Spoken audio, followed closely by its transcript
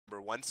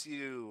once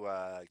you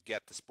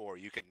get the spore,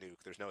 you can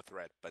nuke. There's no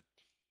threat, but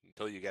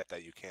until you get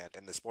that, you can't.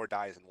 And the spore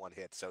dies in one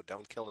hit, so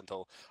don't kill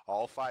until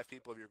all 5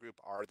 people of your group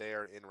are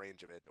there in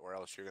range of it, or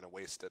else you're going to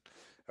waste it.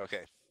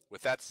 Okay,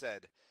 with that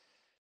said,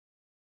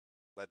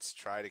 let's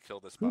try to kill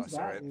this boss,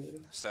 alright?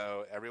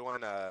 So, everyone,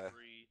 3,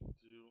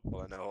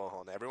 2.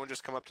 hold on. Everyone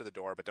just come up to the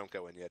door, but don't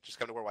go in yet. Just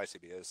come to where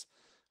YCB is.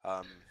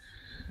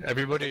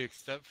 Everybody okay.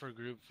 except for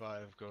Group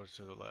 5 go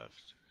to the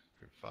left.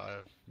 Group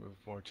 5, move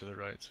more to the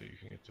right so you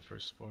can get the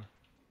first spore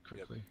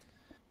quickly.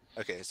 Yep.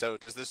 Okay, so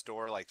does this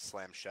door like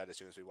slam shut as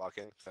soon as we walk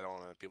in? Because I don't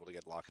want people to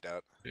get locked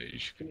out. Yeah, you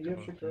should Can you give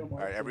Shakira more?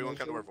 Alright, everyone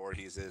come to where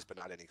Voorhees is, but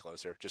not any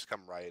closer. Just come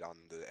right on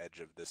the edge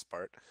of this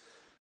part.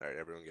 Alright,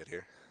 everyone get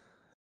here.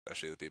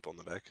 Especially the people in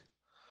the back.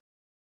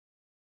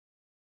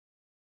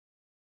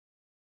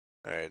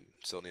 Alright,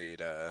 still need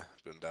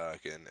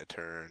Boondock and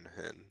Etern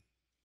and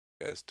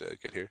guys to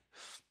get here.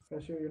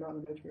 Especially you're not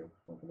in the bitch group.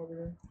 Don't come over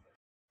here.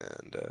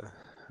 And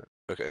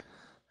okay.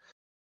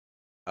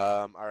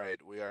 Alright,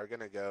 we are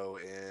gonna go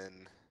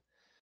in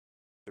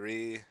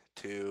 3,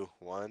 2,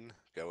 1,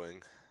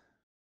 going.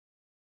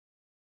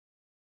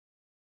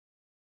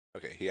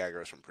 Okay, he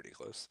aggroes from pretty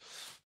close.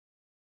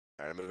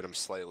 Alright, I'm moving him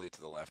slightly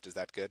to the left. Is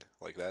that good?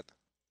 Like that?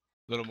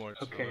 A little more.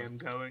 Okay, I'm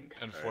going.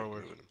 And All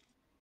forward.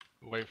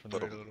 Right, away from the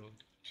right a little.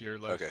 To your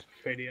left. Okay.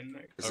 Fade in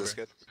next. Is this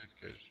good?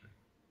 Good, sure.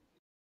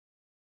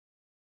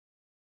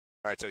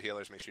 Alright, so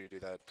healers, make sure you do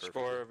that. Perfect.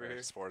 Spore over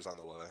here. Spore's on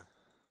the low.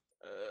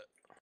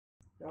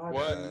 God,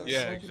 What? man,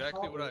 Yeah, that's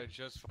exactly what problem. I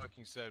just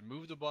fucking said.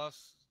 Move the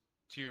boss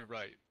to your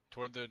right,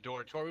 toward the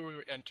door, toward where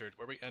we entered.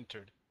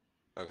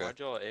 Okay. Why'd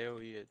y'all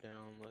AoE it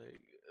down? Like,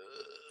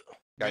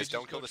 Guys,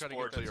 don't kill the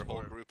spore until your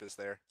whole group is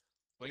there.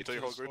 Wait till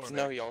your whole group's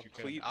no, there. y'all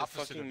cleaved the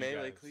fucking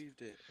melee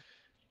cleaved it.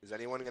 Is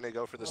anyone gonna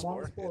go for the I'm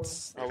on spore? the spore.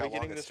 It's Are we how long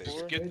getting it the takes.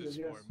 spore? Get the Mages,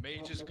 spore. yes.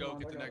 Mages, Oh, go never get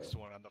the mind, I got next it.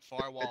 one on the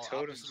far The wall,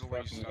 totem's opposite of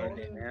where you fucking started.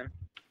 good, man.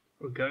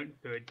 We're going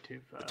through it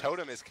too fast. The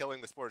totem is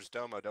killing the spores.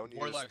 Domo, don't use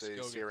Warlocks, the go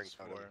get searing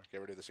the totem. spore.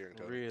 Get rid of the searing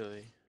totem.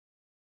 Really?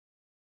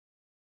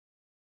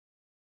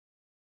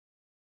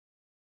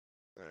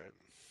 Alright.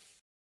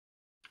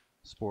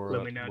 Spore Let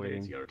up, me know that waiting.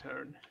 it's your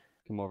turn.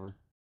 Come over.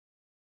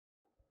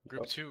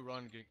 Group 2,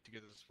 run to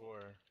get the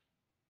spore.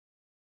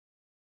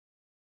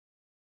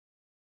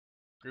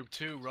 Group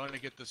 2, run to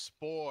get the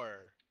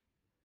spore.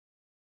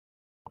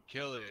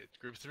 Kill it.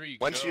 Group 3,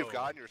 Once go. you've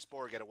gotten your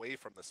spore, get away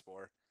from the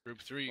spore.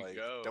 Group 3, Like,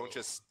 go. don't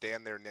just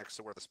stand there next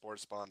to where the spore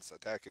spawns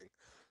attacking.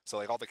 So,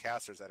 like, all the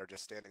casters that are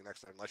just standing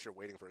next to it, unless you're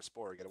waiting for a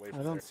spore, get away from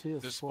I there. don't see a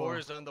The spore. spore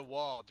is on the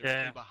wall,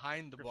 directly Yeah.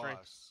 behind the Group three.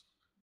 boss.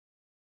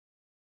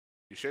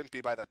 You shouldn't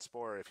be by that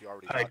spore if you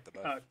already got the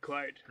buff.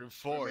 Quiet. Group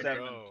 4,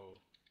 Seven. go.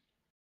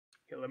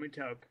 Okay, let me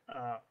talk.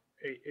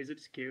 Is it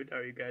skewed?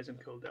 Are you guys on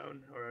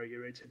cooldown, or are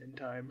you rated in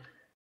time?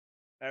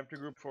 After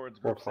group 4,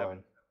 it's We're group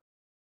 7.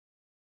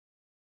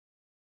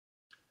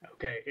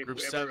 Okay, if Group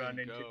we ever 7, run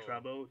into go.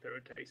 trouble with the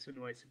rotation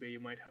YCB, you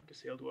might have to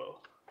sealed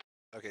wall.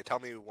 Okay, tell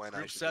me when I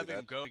Group should 7, do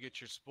that. go to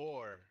get your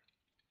spore.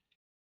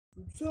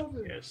 Group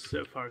 7. Yes,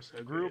 so far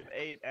so Group good.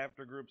 8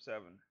 after group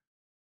 7.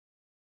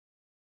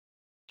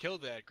 Kill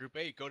that. Group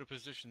 8, go to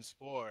position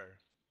spore.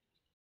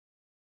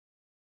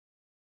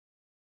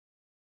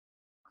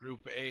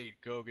 Group 8,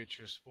 go get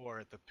your spore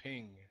at the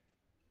ping.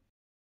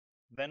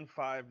 Then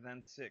 5,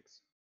 then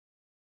 6.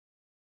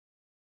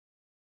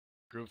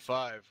 Group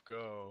 5,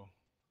 go.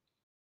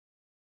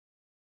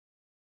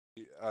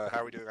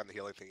 How are we doing on the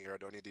healing thing here?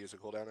 Do I need to use a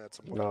cooldown at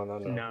some point? No, No,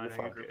 you're no,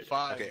 fine. you're good.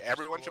 5. Okay, get your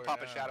everyone should spore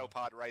pop a now. shadow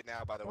pod right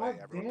now, by the way. God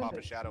Everyone damn pop a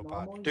it, shadow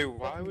pod. Anomaly, Dude,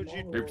 why fucking would you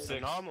mono Group lord. 6.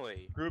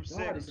 Anomaly? Group God,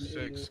 6. he's an 6,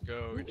 idiot.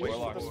 go. Get Who your is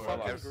What the this spore.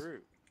 fuck fucker? is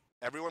group?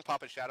 Everyone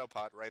pop a shadow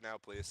pod right now,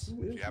 please.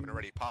 Who If is you haven't he?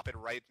 already, pop it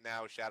right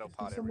now, shadow Is he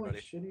pod, some like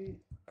everybody. shitty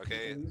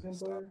Okay, Elysian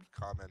stop player?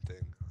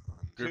 commenting.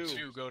 Group 2.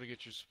 2, go to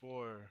get your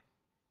spore.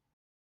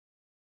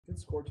 Get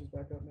Scorches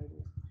back up,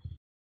 maybe.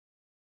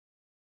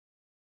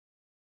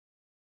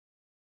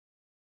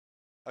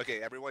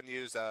 Okay, everyone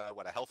use a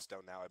health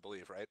stone now, I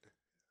believe, right?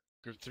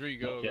 Group 3,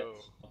 go.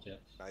 Not yet.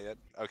 Not yet.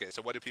 Okay,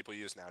 so what do people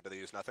use now? Do they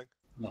use nothing?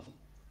 Nothing.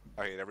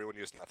 Okay, everyone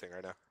use nothing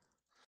right now.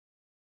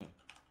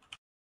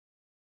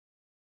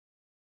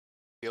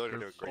 Healers are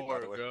doing Group great, by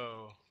 4, the way.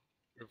 go.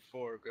 Group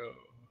 4, go.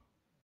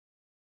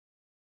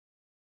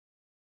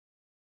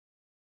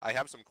 I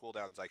have some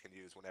cooldowns I can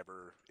use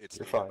whenever it's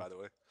You're needed, fine. by the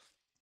way.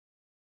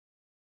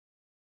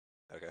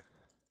 Okay.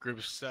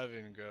 Group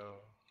 7, go.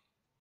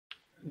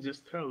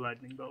 Just throw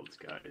lightning bolts,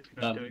 guys.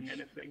 You're not doing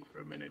Damage. anything for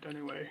a minute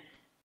anyway.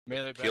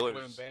 Melee Healers.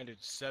 backbone bandage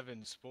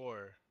 7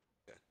 spore.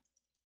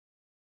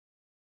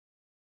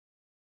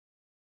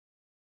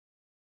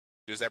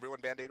 Does everyone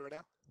band-aid right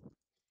now?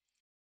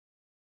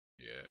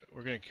 Yeah,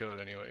 we're gonna kill it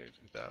anyway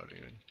without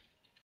even.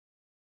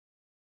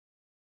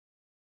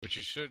 But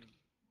you should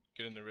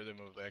get in the rhythm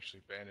of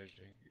actually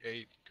bandaging.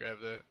 8, grab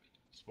that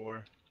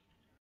spore.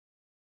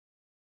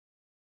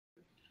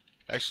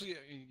 Actually, I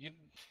mean,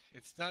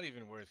 it's not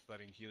even worth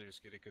letting healers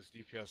get it because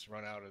DPS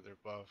run out of their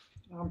buff.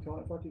 I'm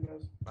killing it. Fuck you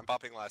guys. I'm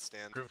popping last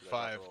stand. Group You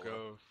guys have 5, to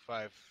roll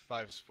go.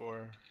 5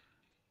 spore.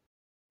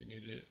 You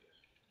need it.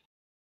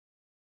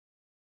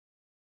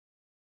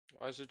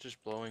 Why is it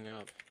just blowing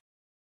up?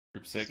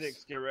 Group 6.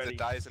 6, get If ready. it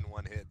dies in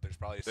one hit, there's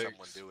probably 6,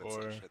 someone doing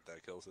some 4. shit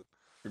that kills it.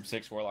 Group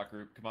 6, Warlock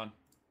group. Come on.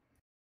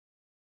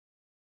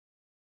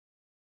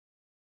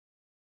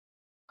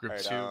 Group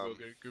Alright,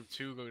 2, group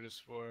 2, go to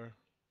Spore.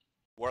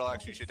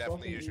 Warlocks, you should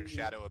definitely Fucking use your easy.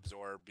 Shadow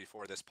Absorb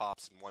before this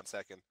pops in 1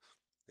 second.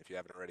 If you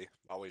haven't already.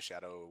 Always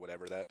Shadow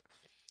whatever that.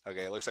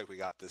 Okay, it looks like we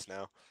got this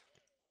now.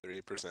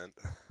 30%.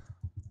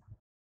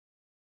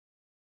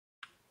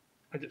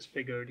 I just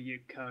figured you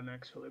can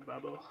actually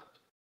bubble.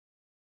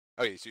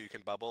 Okay, so you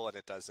can bubble and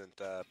it doesn't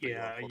put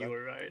Yeah, you on you cooldown?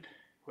 were right.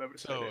 Whoever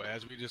said So, it.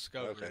 as we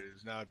discovered, Okay.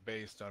 it's not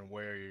based on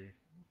where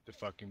the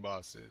fucking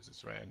boss is.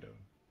 It's random.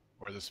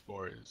 Where the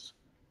Spore is.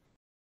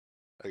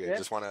 Okay, Yep.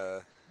 just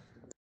wanna...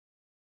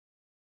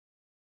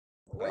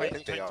 I Wait,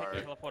 think they take are.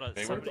 the teleporter.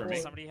 They work for Does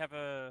me. somebody have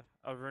a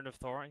rune of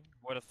thawing?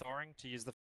 Word of thawing to use the